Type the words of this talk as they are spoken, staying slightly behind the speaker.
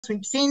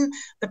We've seen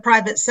the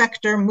private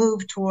sector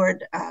move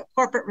toward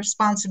corporate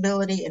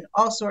responsibility in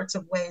all sorts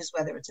of ways,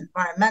 whether it's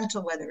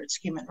environmental, whether it's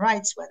human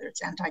rights, whether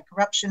it's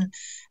anti-corruption,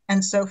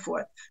 and so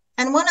forth.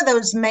 And one of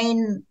those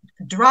main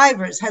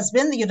drivers has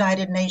been the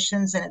United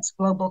Nations and its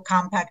Global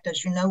Compact,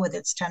 as you know, with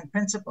its 10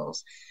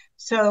 principles.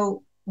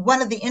 So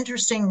one of the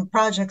interesting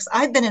projects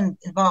I've been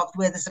involved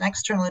with as an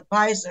external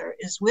advisor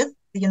is with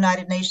the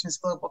United Nations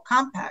Global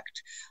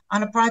Compact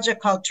on a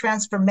project called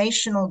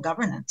Transformational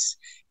Governance.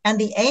 And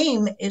the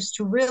aim is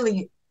to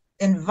really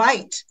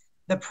invite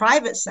the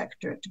private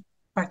sector to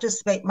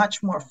participate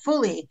much more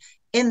fully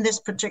in this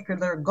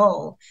particular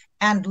goal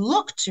and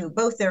look to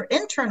both their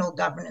internal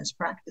governance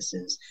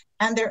practices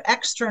and their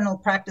external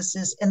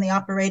practices in the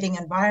operating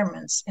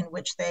environments in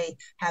which they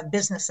have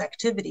business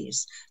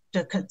activities,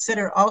 to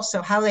consider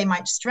also how they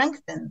might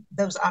strengthen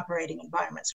those operating environments.